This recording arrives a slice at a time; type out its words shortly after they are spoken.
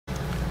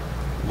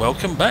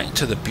welcome back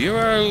to the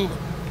Bureau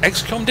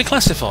XCOM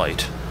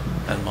Declassified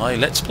and my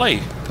Let's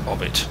Play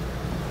of it.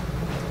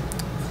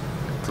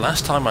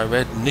 Last time I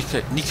read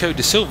Nico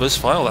De Silva's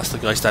file, that's the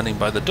guy standing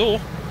by the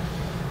door.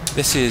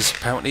 This is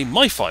apparently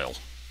my file.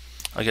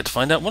 I get to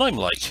find out what I'm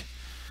like.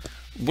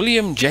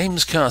 William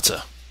James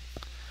Carter,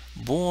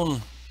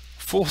 born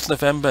 4th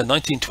November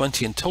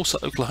 1920 in Tulsa,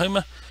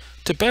 Oklahoma,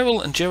 to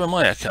Beryl and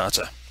Jeremiah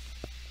Carter.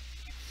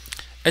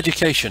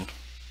 Education: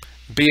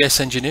 BS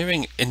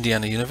Engineering,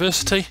 Indiana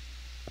University.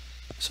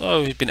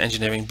 So he's been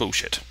engineering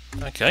bullshit.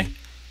 Okay.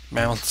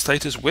 Marital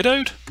status: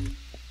 widowed.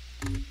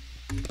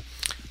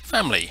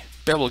 Family: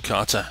 Beryl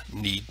Carter,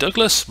 née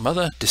Douglas,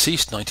 mother,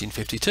 deceased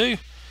 1952.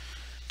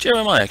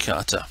 Jeremiah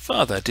Carter,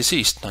 father,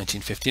 deceased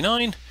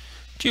 1959.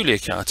 Julia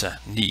Carter,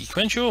 née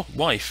Crenshaw,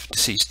 wife,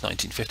 deceased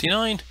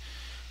 1959.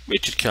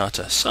 Richard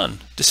Carter,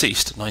 son,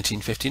 deceased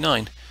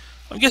 1959.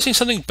 I'm guessing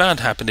something bad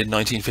happened in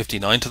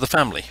 1959 to the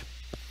family.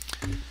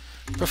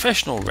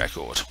 Professional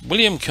record: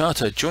 William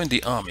Carter joined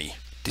the Army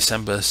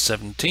December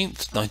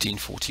 17th,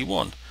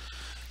 1941,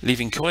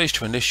 leaving college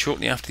to enlist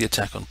shortly after the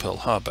attack on Pearl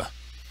Harbor.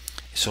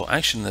 He saw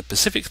action in the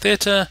Pacific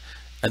Theater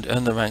and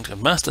earned the rank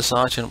of Master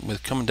Sergeant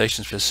with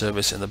commendations for his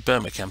service in the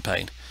Burma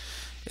campaign.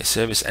 His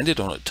service ended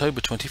on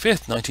October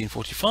 25th,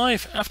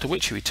 1945, after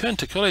which he returned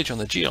to college on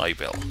the GI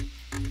Bill.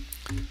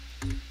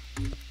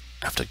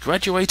 After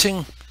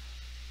graduating,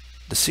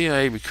 the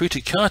CIA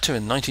recruited Carter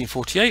in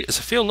 1948 as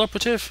a field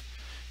operative.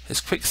 His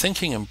quick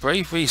thinking and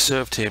bravery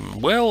served him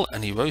well,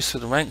 and he rose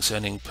through the ranks,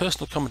 earning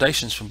personal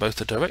commendations from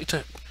both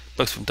Director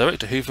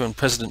Hoover and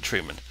President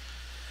Truman.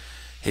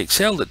 He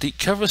excelled at deep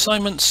cover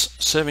assignments,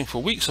 serving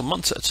for weeks or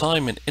months at a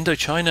time in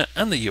Indochina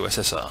and the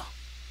USSR.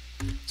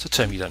 It's a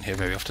term you don't hear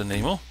very often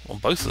anymore, on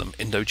both of them,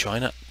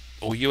 Indochina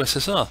or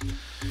USSR.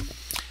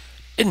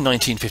 In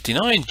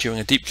 1959, during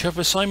a deep cover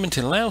assignment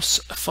in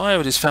Laos, a fire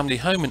at his family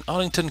home in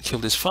Arlington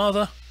killed his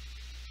father.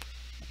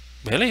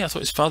 Really? I thought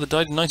his father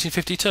died in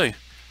 1952.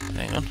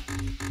 Hang on.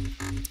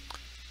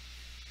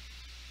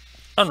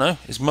 Oh no,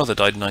 his mother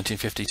died in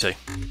 1952.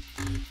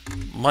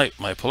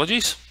 My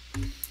apologies.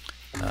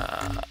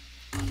 I'll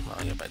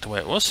get back to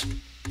where it was.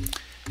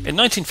 In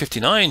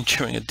 1959,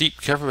 during a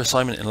deep cover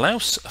assignment in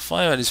Laos, a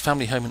fire at his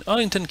family home in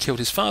Arlington killed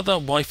his father,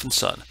 wife and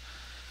son.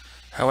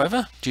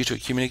 However, due to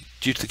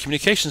the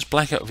communications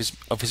blackout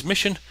of his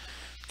mission,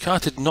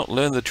 Carter did not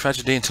learn the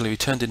tragedy until he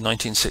returned in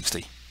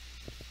 1960.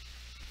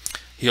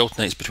 He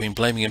alternates between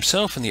blaming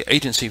himself and the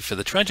agency for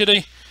the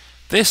tragedy.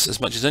 This, as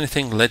much as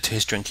anything, led to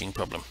his drinking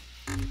problem.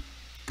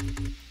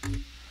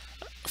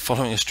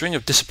 Following a string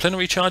of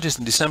disciplinary charges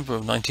in December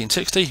of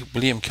 1960,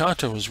 William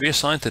Carter was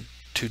reassigned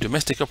to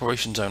domestic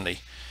operations only.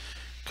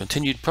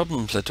 Continued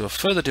problems led to a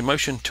further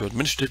demotion to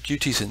administrative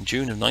duties in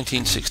June of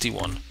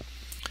 1961.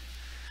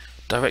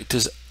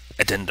 Director's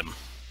Addendum: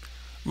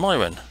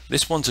 Marin: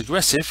 this one's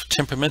aggressive,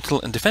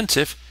 temperamental and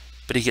defensive,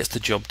 but he gets the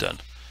job done.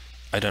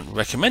 I don't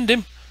recommend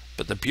him,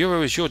 but the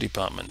Bureau is your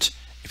department.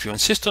 If you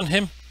insist on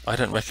him, I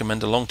don't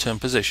recommend a long-term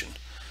position.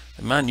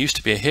 The man used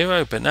to be a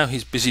hero, but now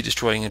he's busy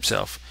destroying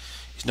himself.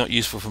 He's not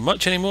useful for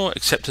much anymore,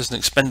 except as an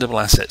expendable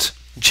asset.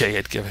 J.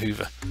 Edgar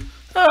Hoover.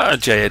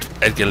 J.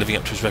 Edgar living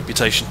up to his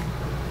reputation.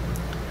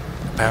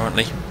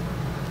 Apparently.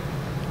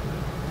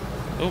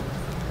 Oh,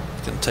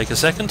 it's going to take a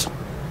second.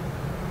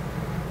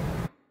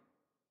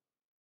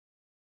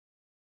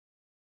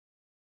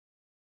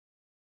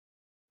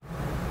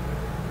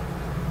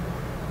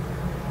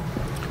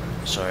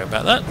 Sorry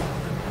about that.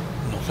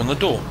 Knock on the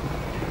door.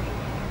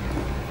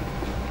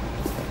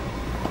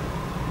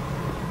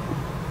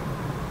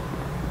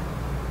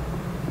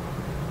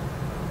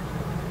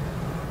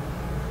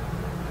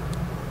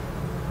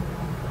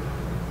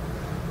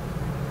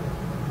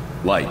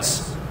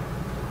 Lights.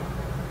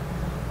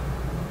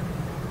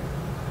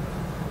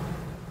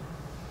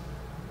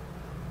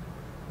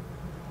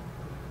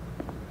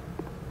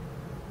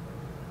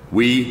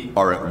 We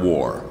are at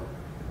war,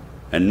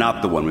 and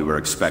not the one we were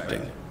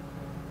expecting.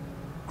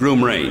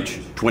 Groom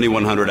range,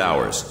 2100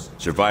 hours.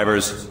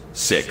 Survivors,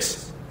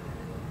 6.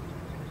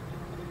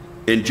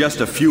 In just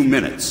a few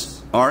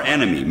minutes, our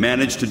enemy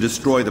managed to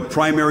destroy the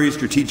primary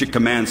Strategic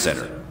Command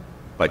Center.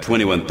 By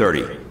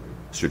 2130,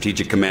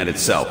 Strategic Command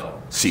itself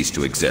ceased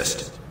to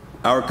exist.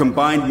 Our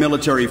combined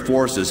military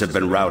forces have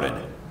been routed.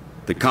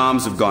 The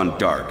comms have gone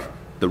dark.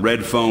 The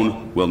red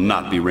phone will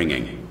not be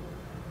ringing.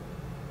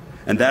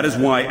 And that is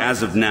why,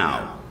 as of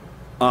now,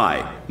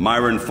 I,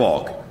 Marin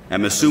Falk,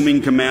 am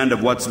assuming command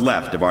of what's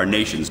left of our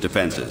nation's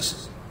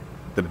defenses.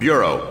 The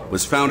Bureau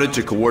was founded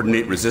to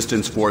coordinate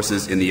resistance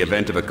forces in the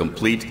event of a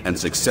complete and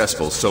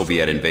successful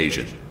Soviet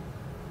invasion.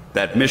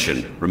 That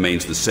mission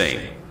remains the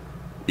same,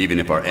 even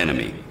if our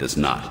enemy does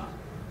not.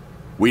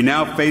 We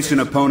now face an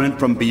opponent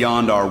from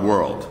beyond our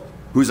world,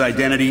 whose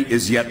identity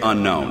is yet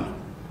unknown.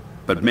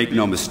 But make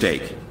no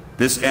mistake,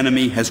 this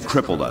enemy has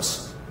crippled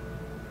us.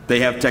 They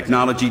have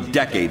technology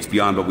decades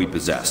beyond what we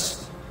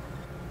possess.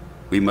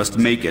 We must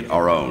make it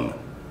our own.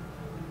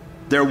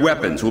 Their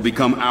weapons will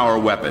become our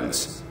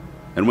weapons,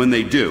 and when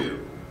they do,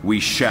 we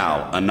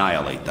shall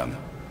annihilate them.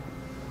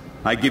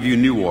 I give you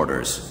new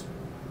orders.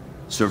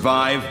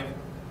 Survive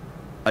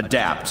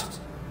adapt,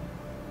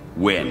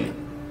 win.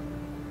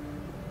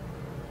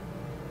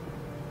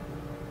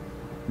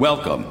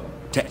 Welcome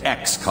to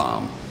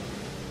XCOM.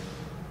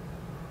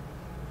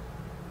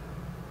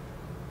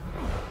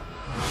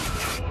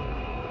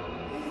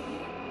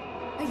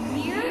 A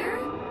year?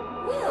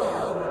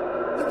 Will,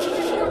 you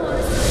can't go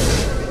on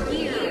for a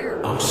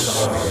year. I'm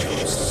sorry,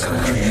 the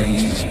country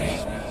needs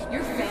me.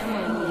 Your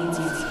family needs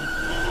you.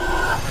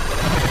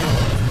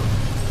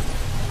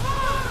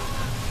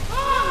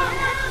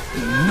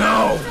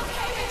 No!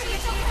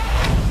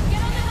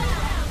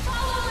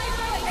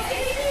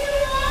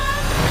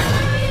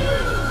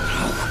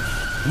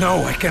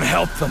 No, I can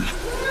help them.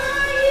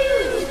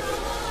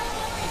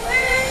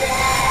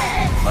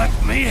 Let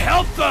me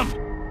help them!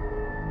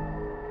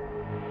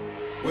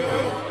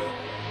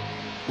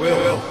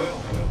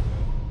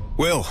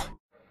 Will.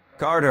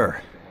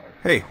 Carter.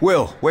 Hey,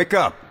 Will, wake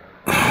up.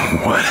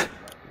 What?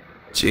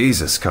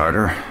 Jesus,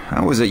 Carter.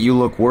 How is it you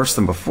look worse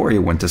than before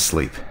you went to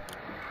sleep?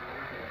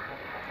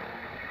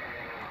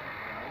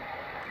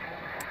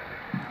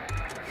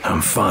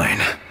 I'm fine.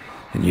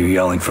 And you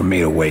yelling for me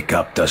to wake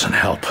up doesn't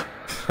help.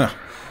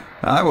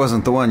 I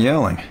wasn't the one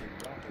yelling.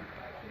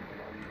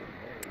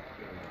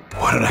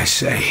 What did I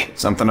say?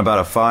 Something about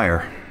a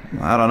fire.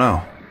 I don't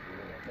know.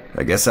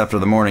 I guess after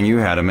the morning you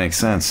had, it makes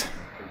sense.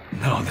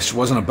 No, this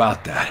wasn't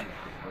about that.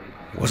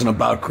 It wasn't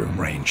about Groom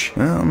Range.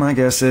 Well, my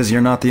guess is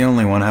you're not the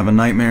only one having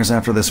nightmares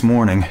after this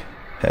morning.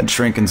 Head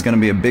shrinking's gonna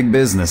be a big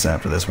business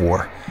after this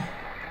war.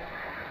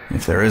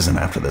 If there isn't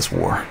after this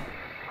war.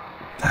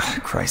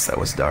 Christ, that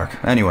was dark.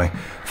 Anyway,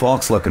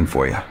 Falk's looking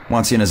for you.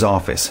 Wants you in his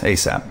office,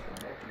 ASAP.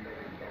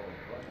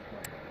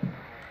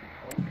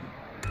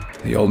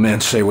 The old man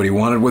say what he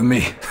wanted with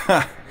me?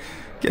 Ha!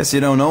 Guess you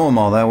don't know him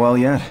all that well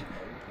yet.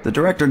 The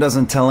director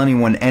doesn't tell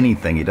anyone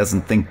anything he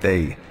doesn't think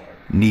they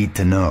need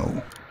to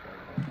know.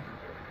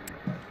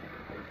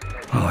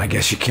 Well, I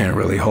guess you can't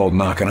really hold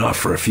knocking off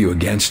for a few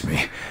against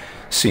me,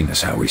 seeing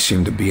as how we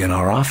seem to be in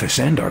our office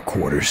and our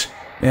quarters.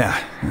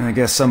 Yeah, I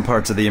guess some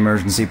parts of the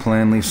emergency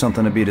plan leave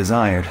something to be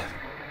desired.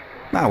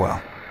 Ah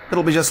well,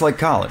 it'll be just like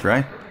college,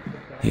 right?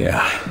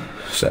 Yeah,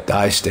 except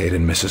I stayed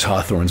in Mrs.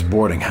 Hawthorne's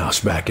boarding house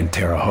back in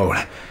Terre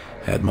Haute.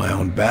 Had my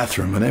own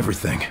bathroom and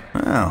everything.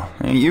 Well,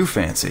 ain't you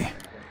fancy?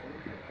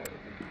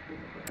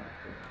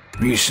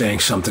 Were you saying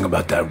something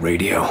about that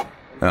radio?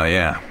 Oh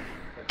yeah.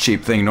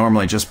 Cheap thing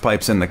normally just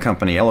pipes in the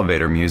company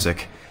elevator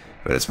music,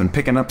 but it's been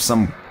picking up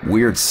some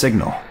weird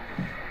signal.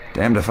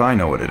 Damned if I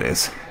know what it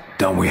is.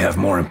 Don't we have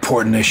more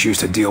important issues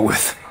to deal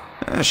with?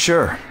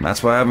 Sure,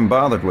 that's why I haven't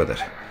bothered with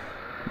it.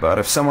 But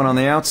if someone on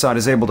the outside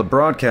is able to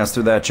broadcast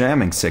through that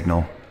jamming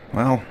signal,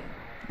 well,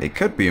 it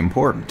could be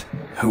important.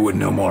 Who would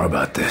know more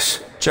about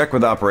this? Check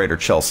with Operator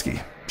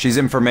Chelsky. She's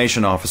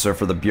information officer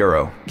for the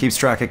Bureau. Keeps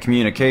track of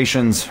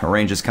communications,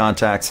 arranges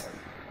contacts,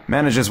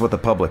 manages what the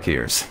public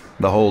hears.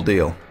 The whole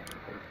deal.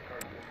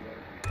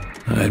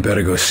 I'd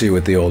better go see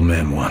what the old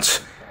man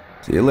wants.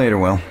 See you later,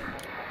 Will.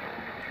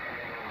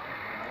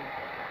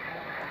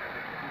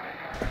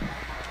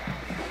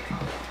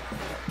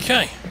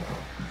 Okay.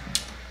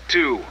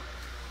 2.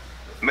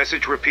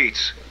 Message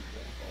repeats.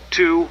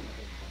 2,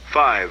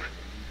 5,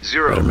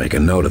 0. Better make a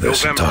note of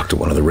this and November, talk to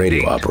one of the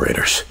radio 8,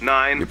 operators.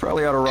 9. You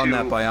probably ought to run 2,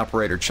 that by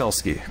Operator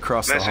Chelsky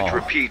across the hall. Message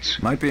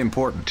repeats. Might be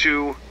important.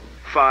 2,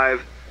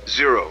 5,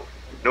 0.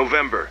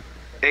 November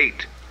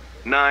 8,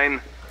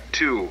 9,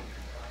 2.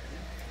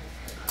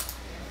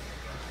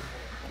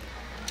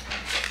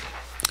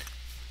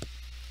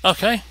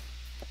 Okay.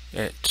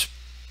 It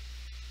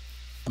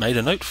made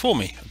a note for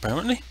me,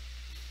 apparently.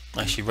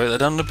 I actually wrote that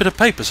down on a bit of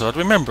paper so I'd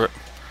remember it.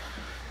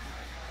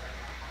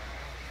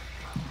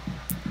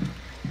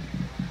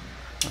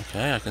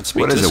 Okay, I can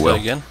speak to this guy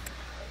again.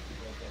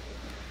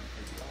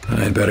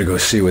 I'd better go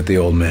see what the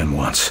old man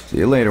wants. See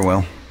you later,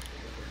 Will.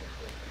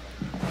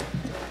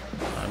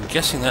 I'm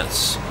guessing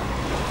that's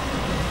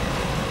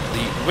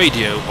the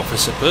radio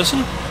officer person.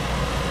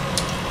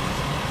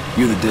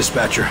 You the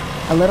dispatcher?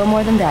 A little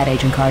more than that,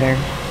 Agent Carter.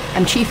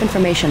 I'm Chief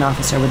Information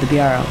Officer with the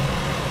Bureau.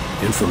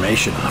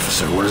 Information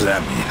officer, what does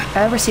that mean?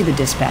 I oversee the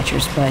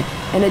dispatchers, but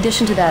in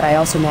addition to that, I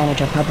also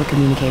manage our public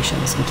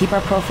communications and keep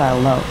our profile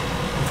low.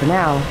 And for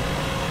now,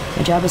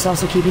 my job is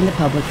also keeping the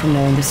public from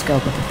knowing the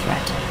scope of the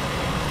threat.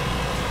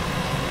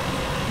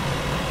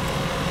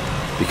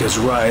 Because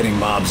rioting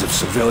mobs of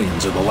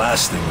civilians are the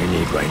last thing we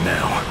need right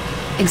now.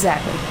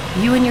 Exactly.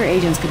 You and your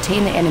agents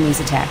contain the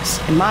enemy's attacks,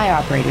 and my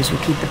operators will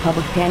keep the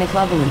public panic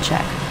level in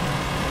check.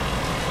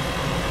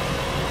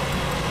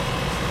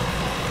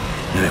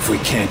 And if we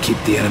can't keep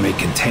the enemy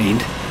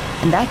contained?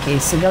 In that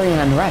case, civilian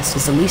unrest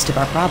is the least of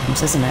our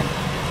problems, isn't it?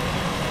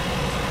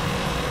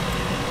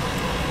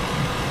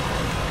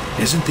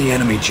 Isn't the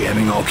enemy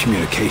jamming all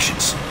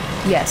communications?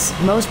 Yes,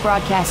 most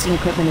broadcasting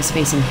equipment is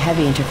facing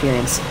heavy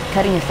interference,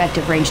 cutting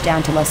effective range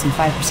down to less than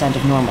 5%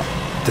 of normal.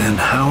 Then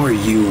how are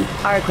you...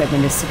 Our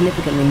equipment is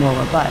significantly more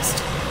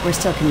robust. We're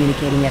still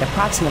communicating at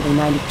approximately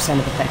 90%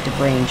 of effective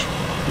range.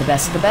 The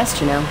best of the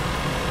best, you know.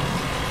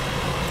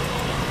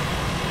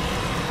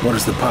 What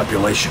does the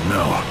population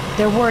know?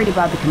 They're worried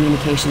about the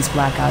communications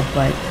blackout,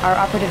 but our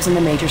operatives in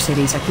the major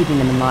cities are keeping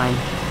them in line.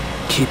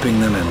 Keeping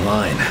them in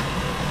line?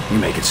 You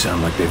make it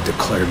sound like they've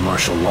declared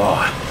martial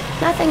law.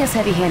 Nothing as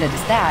heavy-handed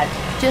as that,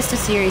 just a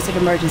series of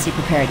emergency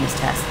preparedness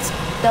tests.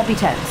 They'll be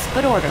tense,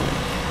 but orderly.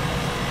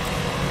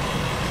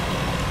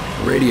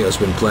 Radio's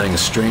been playing a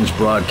strange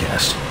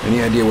broadcast.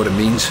 Any idea what it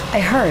means?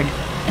 I heard.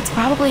 It's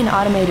probably an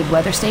automated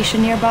weather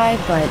station nearby,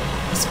 but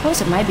I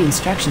suppose it might be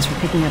instructions for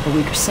picking up a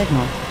weaker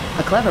signal.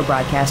 A clever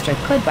broadcaster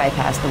could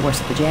bypass the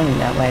worst of the jamming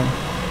that way.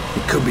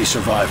 It could be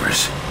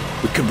survivors.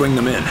 We could bring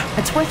them in.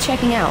 It's worth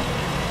checking out.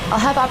 I'll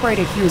have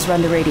Operator Hughes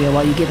run the radio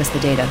while you give us the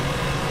data.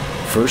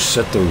 First,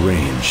 set the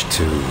range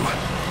to...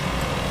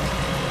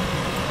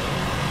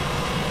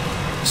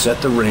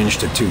 Set the range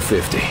to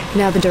 250.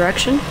 Now the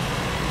direction?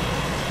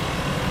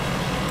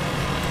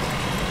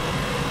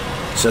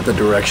 Set the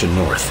direction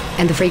north.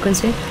 And the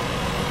frequency?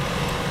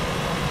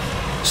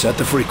 Set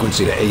the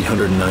frequency to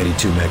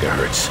 892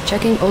 megahertz.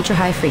 Checking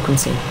ultra-high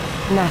frequency.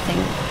 Nothing.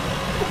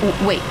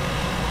 Wait.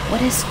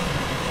 What is...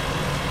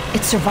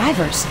 It's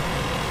survivors.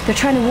 They're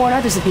trying to warn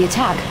others of the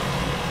attack.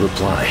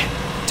 Reply.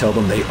 Tell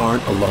them they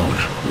aren't alone.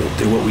 We'll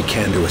do what we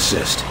can to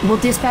assist. We'll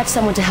dispatch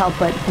someone to help,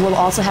 but we'll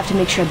also have to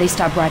make sure they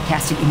stop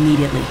broadcasting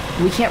immediately.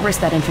 We can't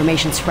risk that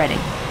information spreading.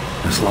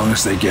 As long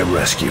as they get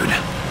rescued.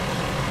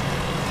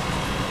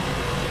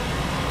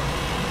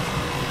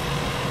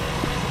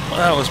 Well,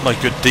 that was my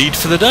good deed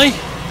for the day.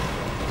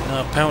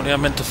 Now, apparently I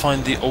meant to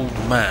find the old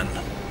man.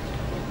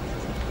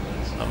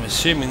 I'm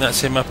assuming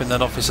that's him up in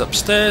that office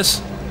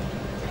upstairs.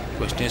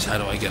 Question is, how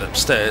do I get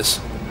upstairs?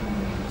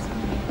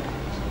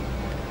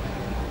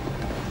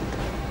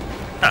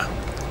 Ah.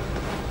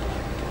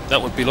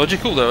 That would be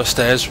logical. There are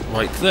stairs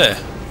right there.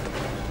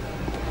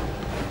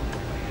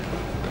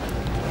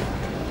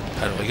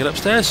 How do I get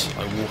upstairs?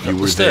 I walk up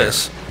the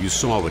stairs. You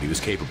saw what he was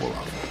capable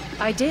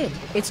of. I did.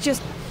 It's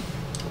just...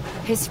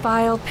 his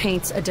file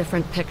paints a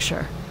different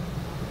picture.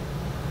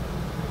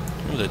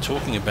 Oh, they're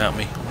talking about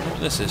me. I wonder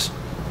what this is.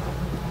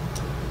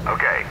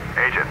 Okay,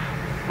 agents,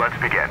 let's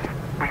begin.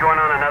 We going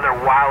on another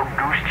wild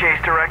goose chase,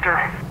 Director?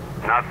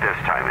 Not this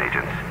time,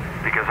 agents,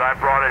 because I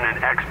brought in an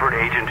expert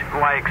agent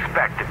who I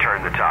expect to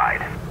turn the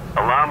tide.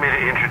 Allow me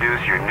to introduce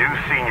your new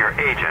senior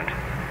agent,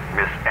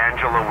 Miss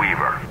Angela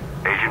Weaver.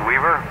 Agent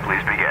Weaver,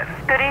 please begin.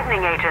 Good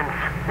evening, agents.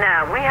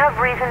 Now, we have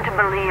reason to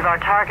believe our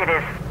target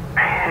is...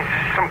 Is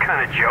this some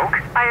kind of joke?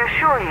 I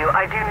assure you,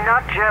 I do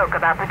not joke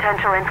about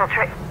potential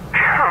infiltration.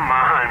 Come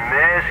on,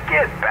 miss.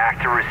 Get back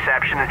to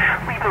reception and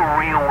leave the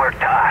real work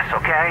to us,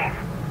 okay?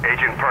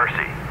 Agent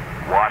Percy,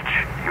 watch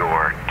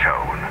your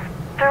tone.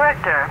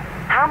 Director,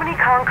 how many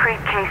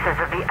concrete cases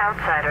of the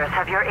outsiders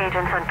have your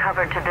agents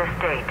uncovered to this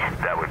date?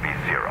 That would be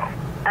 0.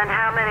 And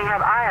how many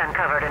have I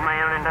uncovered in my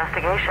own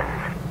investigations?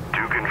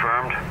 2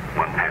 confirmed,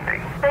 1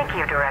 pending. Thank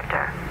you,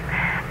 Director.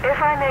 If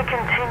I may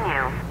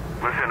continue...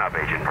 Listen up,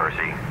 Agent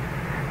Percy.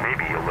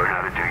 Maybe you'll learn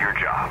how to do your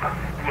job.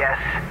 Yes,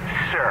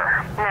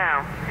 sir.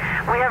 Now,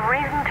 we have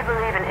reason to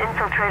believe an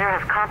infiltrator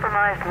has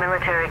compromised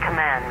military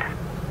command.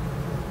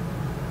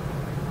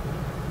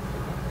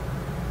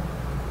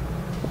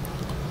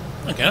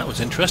 Okay, that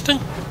was interesting.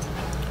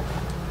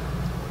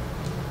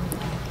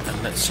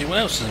 And let's see what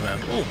else is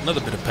around. Oh,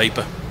 another bit of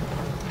paper.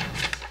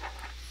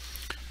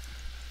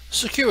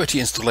 Security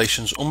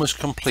installations almost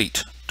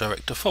complete.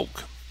 Director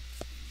Falk.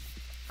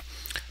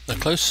 The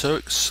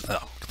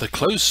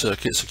closed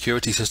circuit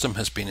security system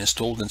has been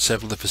installed in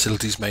several of the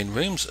facility's main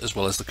rooms as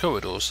well as the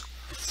corridors.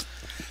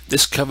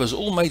 This covers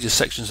all major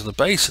sections of the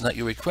base, and at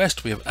your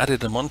request we have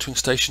added a monitoring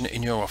station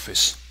in your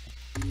office.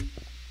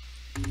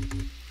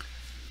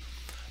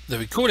 The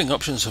recording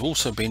options have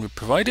also been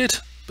provided,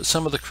 but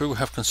some of the crew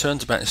have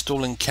concerns about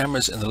installing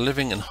cameras in the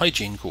living and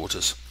hygiene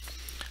quarters.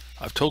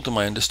 I've told them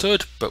I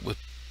understood, but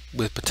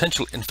with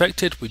potential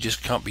infected we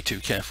just can't be too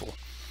careful.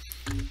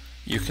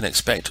 You can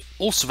expect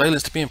all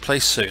surveillance to be in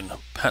place soon.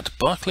 Pat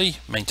Barkley,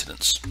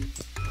 Maintenance.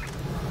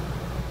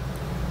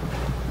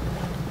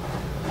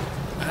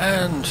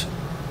 And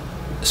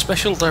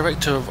Special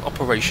Director of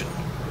Operation.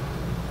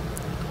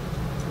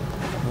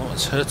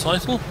 What's her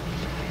title?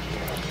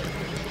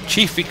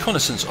 Chief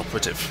Reconnaissance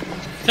Operative.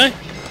 Okay.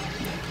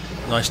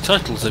 Nice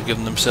titles they've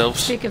given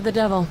themselves. Speak of the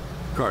devil.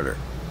 Carter.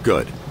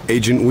 Good.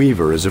 Agent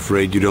Weaver is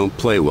afraid you don't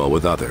play well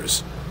with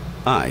others.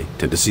 I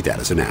tend to see that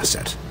as an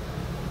asset.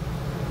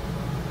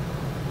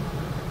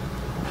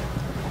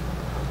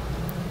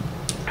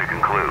 To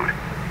conclude,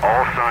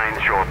 all signs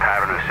show a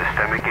pattern of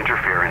systemic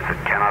interference that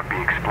cannot be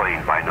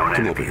explained by known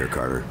Come entities. over here,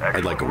 Carter.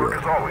 I'd like a Excellent work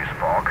word. as always,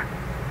 Falk.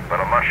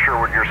 But I'm not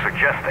sure what you're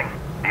suggesting.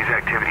 These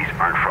activities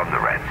aren't from the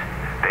Reds.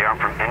 They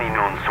aren't from any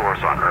known source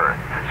on Earth,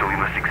 so we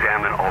must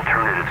examine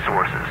alternative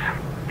sources.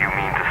 You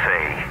mean to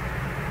say,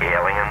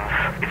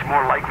 aliens? It's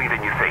more likely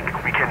than you think.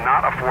 We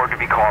cannot afford to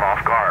be caught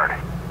off guard.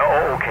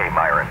 Oh, okay,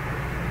 Marin.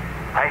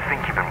 I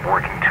think you've been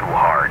working too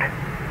hard.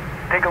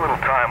 Take a little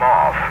time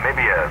off,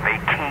 maybe a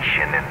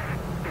vacation and...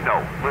 No,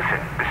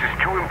 listen, this is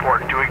too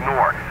important to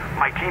ignore.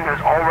 My team has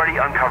already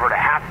uncovered a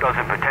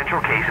half-dozen potential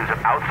cases of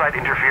outside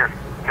interference.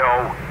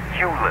 No,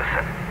 you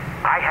listen.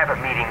 I have a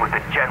meeting with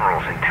the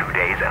generals in 2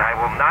 days, and I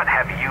will not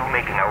have you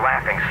making a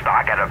laughing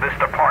stock out of this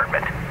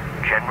department.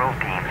 General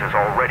Deems is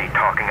already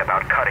talking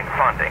about cutting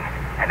funding,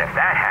 and if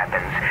that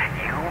happens,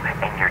 you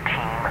and your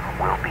team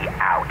will be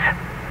out.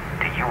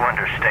 Do you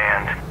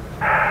understand?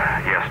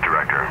 Yes,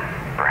 Director.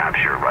 Perhaps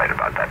you're right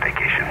about that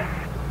vacation.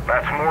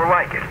 That's more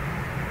like it.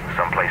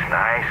 Someplace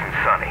nice and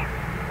sunny.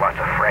 Lots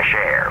of fresh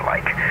air,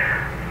 like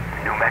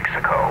New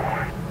Mexico.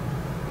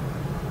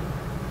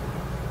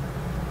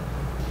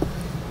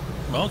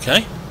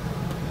 Okay.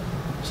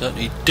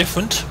 Certainly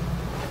different.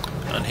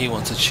 And he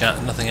wants to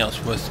chat. Nothing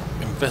else worth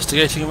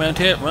investigating around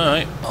here.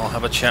 Right, I'll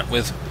have a chat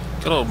with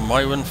good old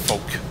Marin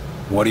Folk.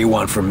 What do you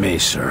want from me,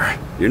 sir?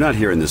 You're not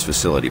here in this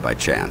facility by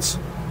chance.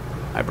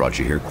 I brought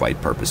you here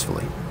quite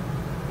purposefully.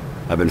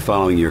 I've been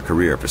following your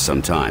career for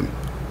some time.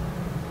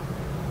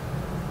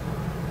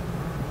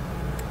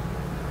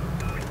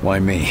 Why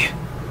me?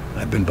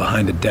 I've been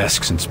behind a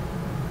desk since...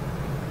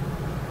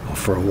 well,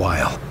 for a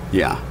while.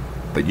 Yeah,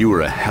 but you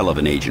were a hell of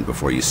an agent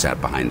before you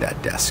sat behind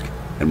that desk.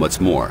 And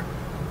what's more,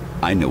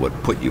 I know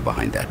what put you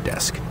behind that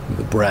desk.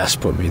 The brass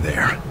put me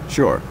there.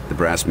 Sure, the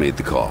brass made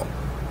the call.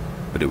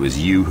 But it was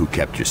you who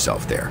kept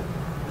yourself there.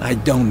 I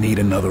don't need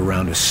another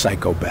round of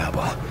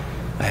psychobabble.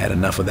 I had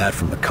enough of that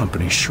from the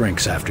company's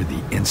shrinks after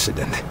the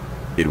incident.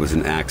 It was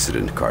an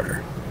accident,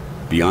 Carter.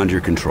 Beyond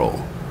your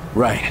control.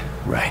 Right,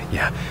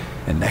 yeah.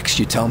 And next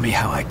you tell me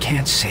how I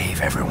can't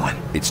save everyone.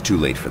 It's too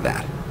late for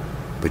that.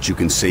 But you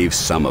can save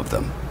some of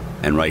them.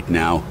 And right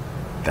now,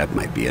 that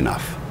might be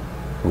enough.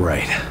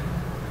 Right.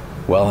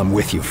 Well, I'm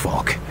with you,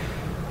 Falk.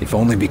 If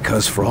only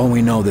because, for all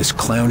we know, this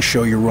clown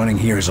show you're running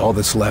here is all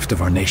that's left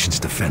of our nation's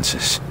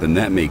defenses. Then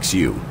that makes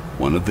you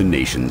one of the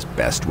nation's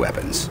best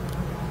weapons.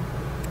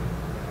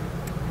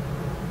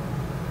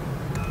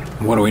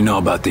 What do we know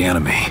about the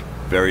enemy?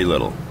 Very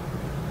little.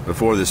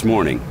 Before this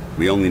morning,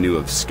 we only knew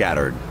of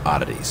scattered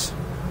oddities.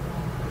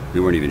 We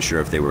weren't even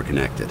sure if they were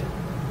connected.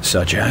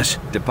 Such as?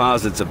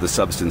 Deposits of the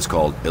substance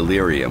called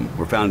Illyrium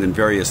were found in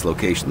various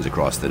locations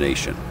across the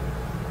nation.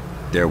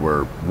 There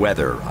were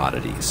weather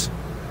oddities.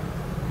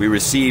 We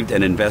received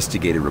and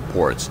investigated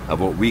reports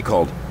of what we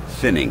called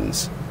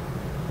thinnings.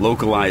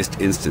 Localized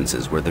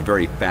instances where the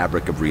very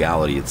fabric of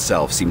reality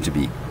itself seemed to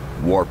be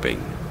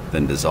warping,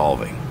 then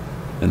dissolving.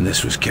 And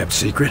this was kept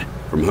secret?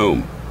 From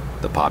whom?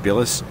 The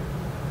populace?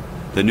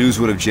 The news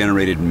would have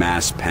generated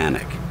mass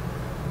panic.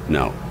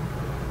 No,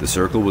 the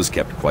circle was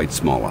kept quite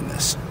small on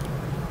this.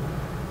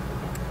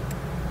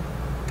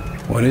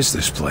 What is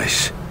this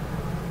place?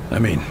 I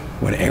mean,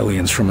 when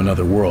aliens from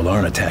another world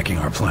aren't attacking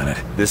our planet.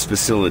 This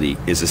facility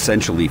is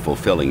essentially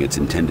fulfilling its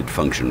intended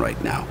function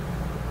right now.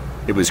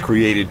 It was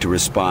created to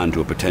respond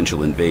to a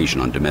potential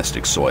invasion on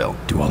domestic soil.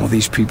 Do all of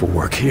these people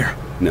work here?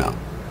 No.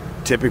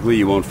 Typically,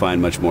 you won't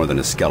find much more than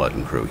a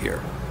skeleton crew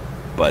here.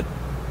 But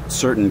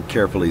certain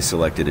carefully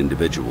selected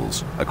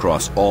individuals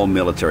across all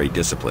military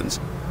disciplines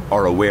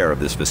are aware of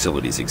this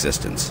facility's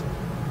existence.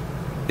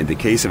 In the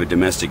case of a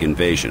domestic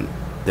invasion,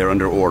 they're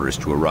under orders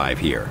to arrive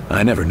here.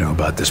 I never knew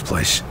about this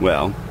place.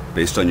 Well,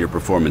 based on your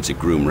performance at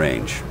Groom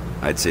Range,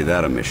 I'd say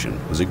that omission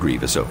was a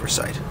grievous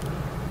oversight.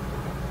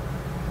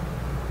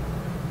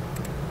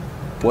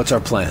 What's our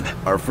plan?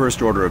 Our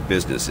first order of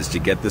business is to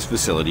get this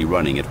facility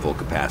running at full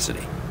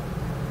capacity.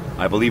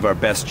 I believe our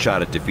best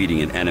shot at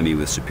defeating an enemy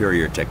with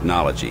superior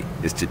technology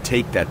is to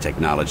take that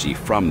technology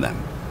from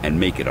them and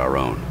make it our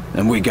own.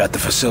 And we got the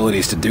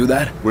facilities to do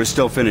that? We're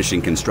still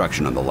finishing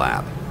construction on the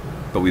lab,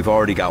 but we've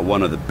already got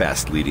one of the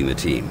best leading the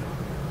team,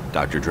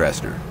 Dr.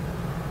 Dresner.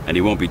 And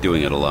he won't be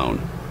doing it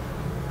alone.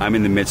 I'm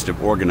in the midst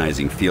of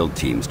organizing field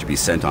teams to be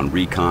sent on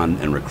recon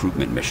and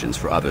recruitment missions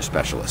for other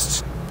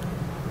specialists.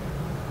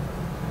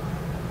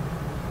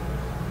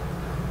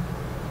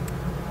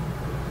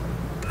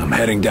 I'm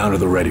heading down to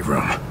the ready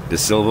room. De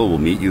Silva will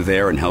meet you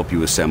there and help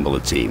you assemble a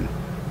team.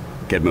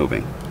 Get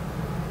moving.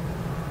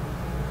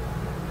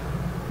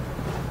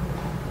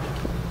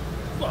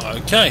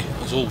 Okay,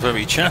 it was all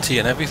very chatty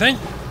and everything.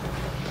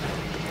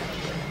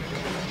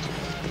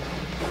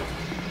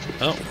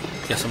 Oh,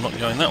 guess I'm not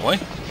going that way.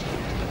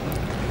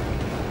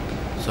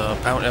 So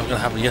apparently I'm going to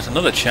have yet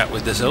another chat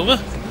with De Silva.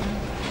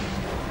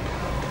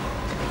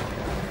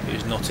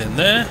 Who's not in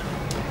there.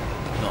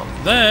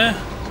 Not there.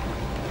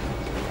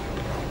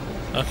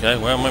 Okay,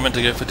 where am I meant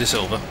to go for De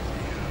Silva?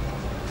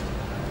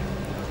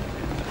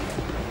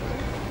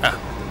 Ah.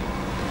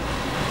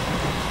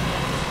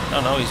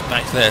 Oh no, he's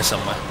back there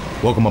somewhere.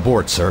 Welcome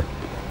aboard, sir.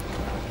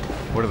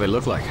 What do they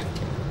look like?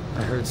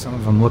 I heard some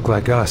of them look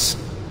like us.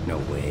 No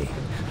way.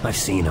 I've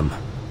seen them.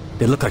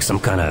 They look like some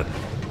kind of...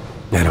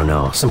 I don't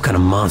know, some kind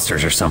of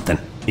monsters or something.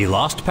 You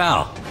lost,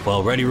 pal?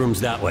 Well, ready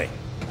room's that way.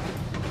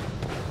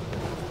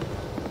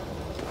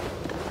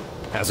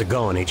 How's it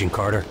going, Agent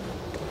Carter?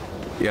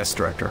 Yes,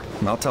 Director.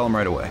 I'll tell him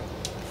right away.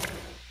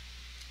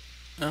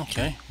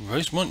 Okay,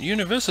 Rosemont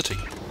University.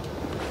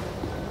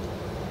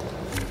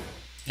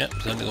 Yep,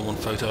 there's only the one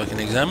photo I can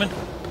examine.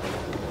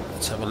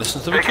 Let's have a listen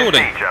to the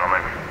recording. Take a seat,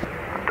 gentlemen.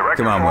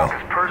 Director Come on, Falk Will.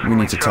 has personally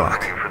We need to chosen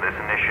talk. you for this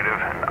initiative,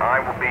 and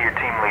I will be your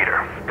team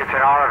leader. It's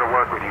an honor to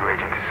work with you,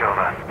 Agent De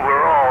Silva.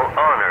 We're all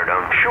honored,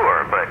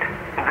 Sure, but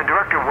the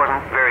director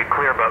wasn't very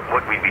clear about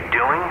what we'd be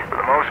doing. For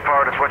the most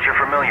part, it's what you're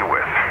familiar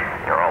with.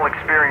 You're all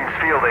experienced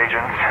field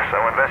agents, so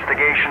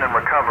investigation and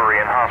recovery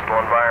in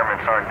hostile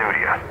environments aren't new to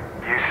you.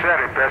 You said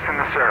it, best in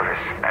the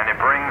service, and it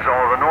brings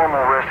all the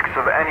normal risks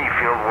of any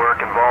field work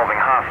involving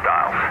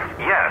hostiles.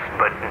 Yes,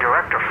 but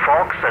Director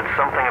Falk said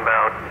something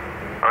about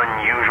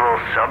unusual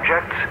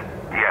subjects?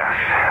 Yes,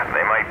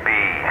 they might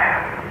be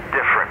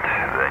different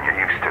than you're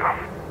used to.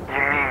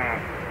 You mean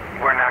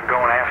we're not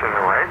going after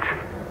the Reds?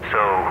 So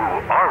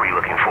who are we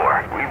looking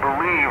for? We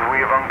believe we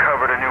have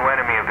uncovered a new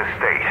enemy of the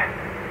state.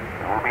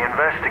 We'll be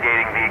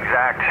investigating the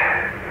exact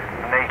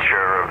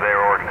nature of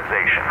their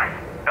organization.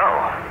 Oh,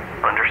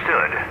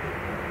 understood.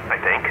 I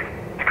think.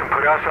 You can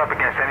put us up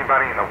against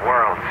anybody in the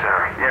world,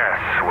 sir. Yes,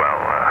 well,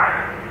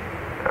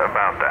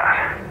 about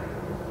that.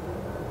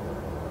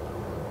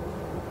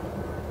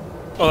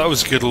 Oh, that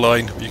was a good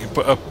line. You can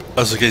put up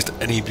us against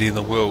anybody in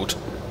the world.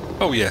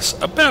 Oh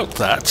yes, about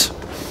that.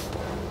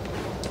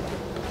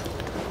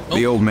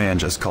 The old man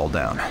just called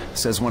down.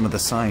 Says one of the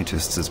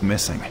scientists is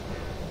missing.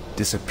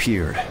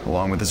 Disappeared,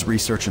 along with his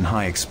research in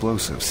high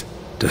explosives.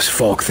 Does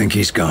Falk think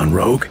he's gone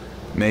rogue?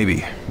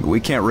 Maybe, but we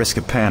can't risk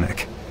a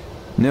panic.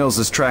 Nils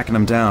is tracking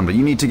him down, but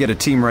you need to get a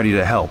team ready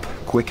to help.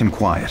 Quick and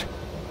quiet.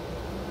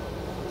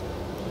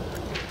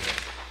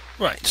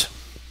 Right.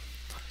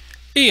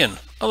 Ian,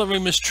 are the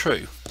rumours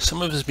true?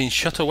 Some of us have been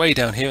shut away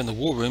down here in the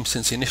war room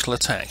since the initial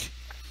attack.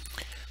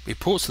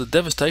 Reports of the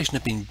devastation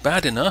have been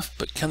bad enough,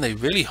 but can they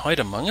really hide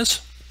among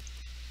us?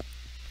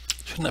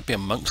 Shouldn't that be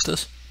amongst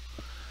us?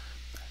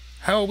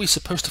 How are we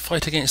supposed to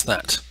fight against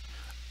that?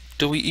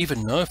 Do we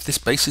even know if this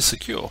base is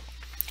secure?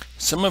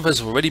 Some of us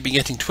have already been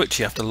getting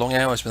twitchy after long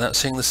hours without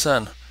seeing the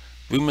sun.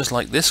 Rumours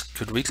like this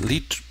could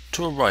lead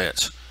to a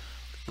riot.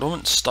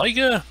 Lawrence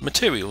Steiger,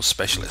 Materials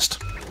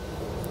Specialist.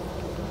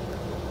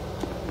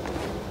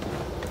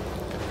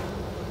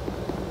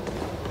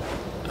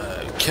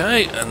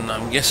 Okay, and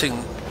I'm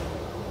guessing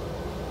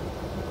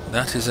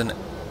that is a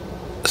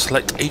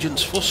select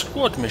agents for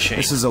squad machine.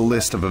 This is a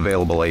list of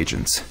available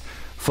agents.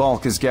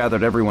 Falk has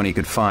gathered everyone he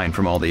could find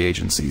from all the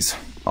agencies.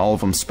 All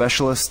of them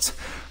specialists,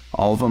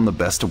 all of them the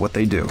best at what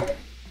they do.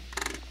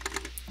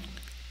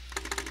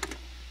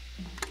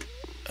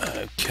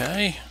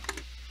 Okay.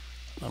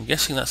 I'm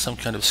guessing that's some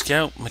kind of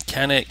scout,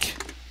 mechanic,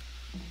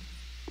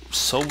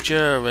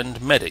 soldier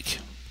and medic.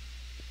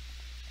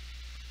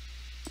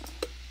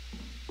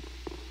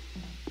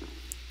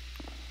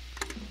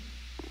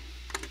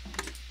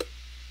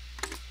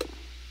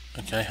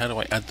 Okay, how do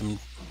I add them?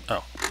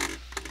 Oh.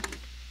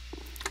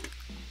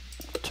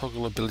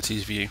 Toggle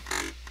abilities view.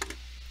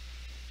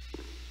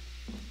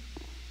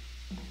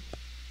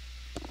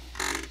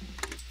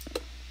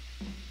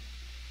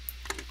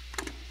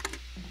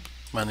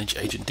 Manage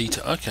agent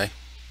detail. Okay.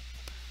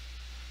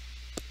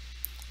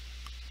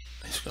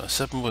 He's got a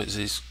 7 bullets,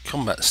 his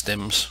combat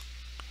stims.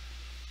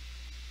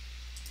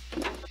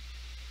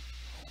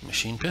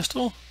 Machine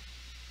pistol.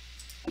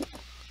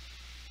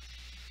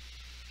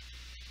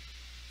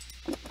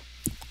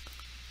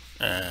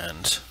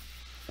 And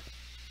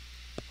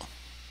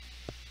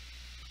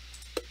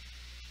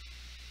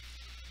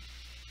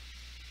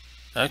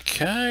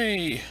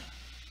okay.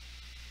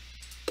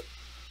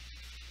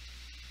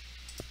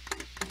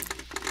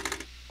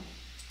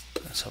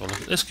 Let's have a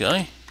look at this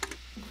guy.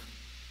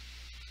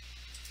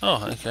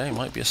 Oh, okay,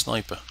 might be a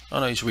sniper. Oh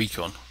no, he's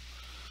recon.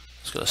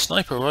 He's got a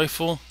sniper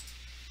rifle.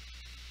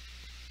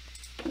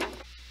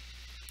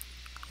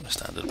 A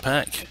standard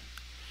pack.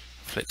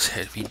 Inflicts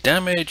heavy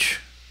damage.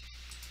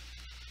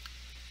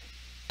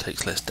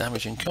 Takes less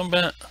damage in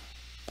combat.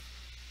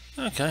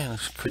 Okay, and a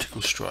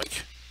critical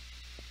strike.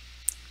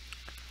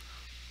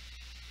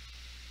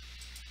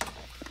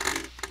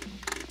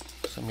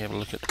 So let me have a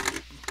look at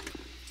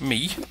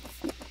me.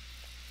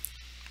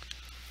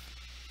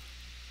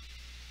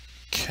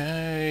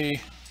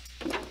 Okay,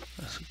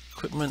 that's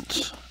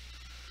equipment.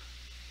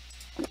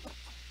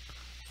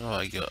 Oh,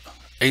 I got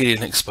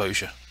alien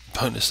exposure,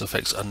 bonus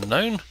effects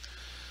unknown,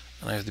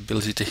 and I have the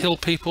ability to heal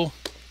people.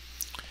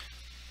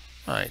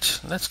 Right,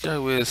 let's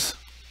go with.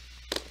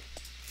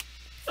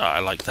 Oh, I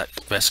like that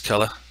vest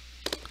colour.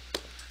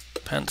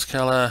 Pants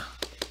colour.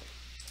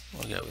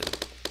 We'll go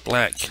with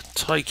black.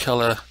 Tie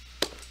colour.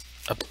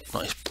 A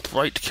nice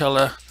bright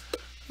colour.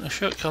 And a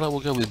shirt colour. We'll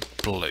go with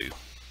blue.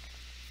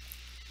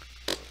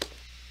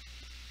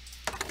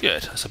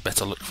 Good, that's a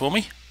better look for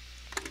me.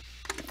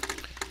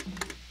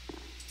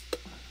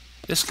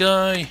 This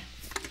guy,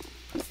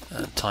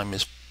 and time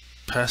is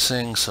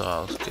passing, so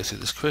I'll go through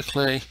this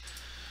quickly.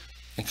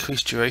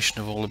 Increased duration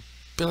of all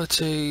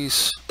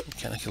abilities,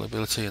 mechanical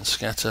ability and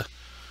scatter.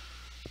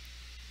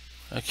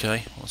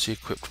 Okay, what's he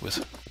equipped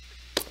with?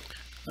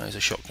 Oh, he's a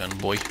shotgun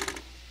boy.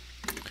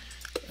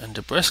 And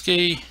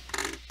Dobreski,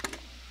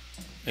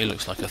 he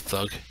looks like a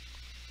thug.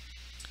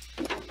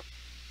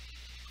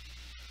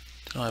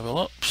 Dival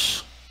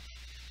ops.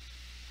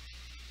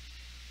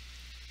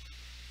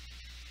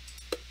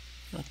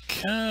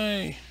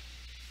 Okay.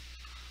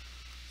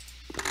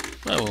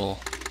 I will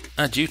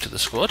add you to the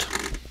squad.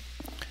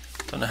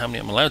 Don't know how many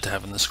I'm allowed to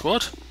have in the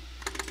squad.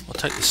 We'll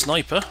take the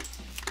sniper.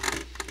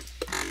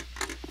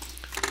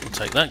 We'll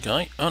take that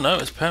guy. Oh no,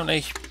 it's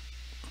apparently...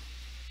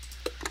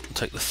 We'll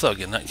take the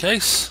thug in that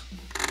case.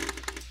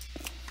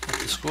 Take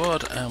the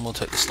squad, and we'll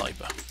take the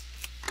sniper.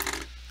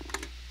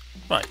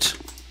 Right.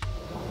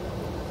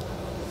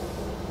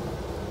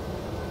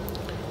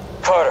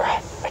 Carter,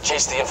 I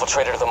chased the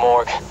infiltrator to the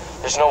morgue.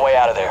 There's no way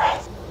out of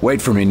there.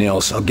 Wait for me,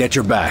 Nils. I'll get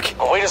your back.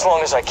 I'll wait as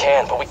long as I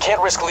can, but we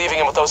can't risk leaving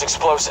him with those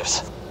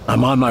explosives.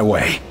 I'm on my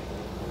way.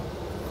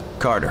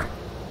 Carter,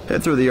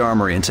 head through the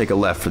armory and take a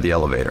left for the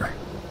elevator.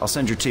 I'll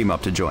send your team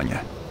up to join you.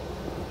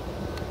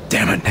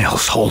 Damn it,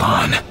 Nils. Hold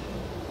on.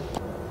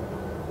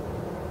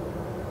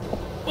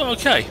 Well,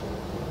 okay.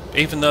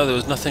 Even though there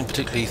was nothing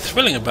particularly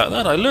thrilling about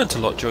that, I learnt a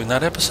lot during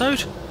that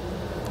episode.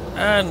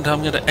 And I'm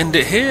going to end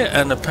it here,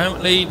 and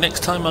apparently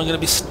next time I'm going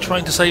to be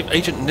trying to save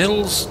Agent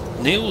Nils,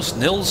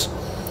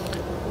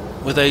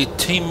 with a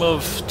team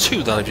of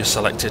 2 that I've just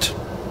selected.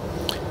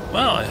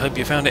 Well, I hope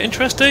you found it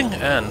interesting,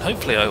 and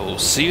hopefully I will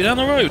see you down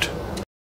the road.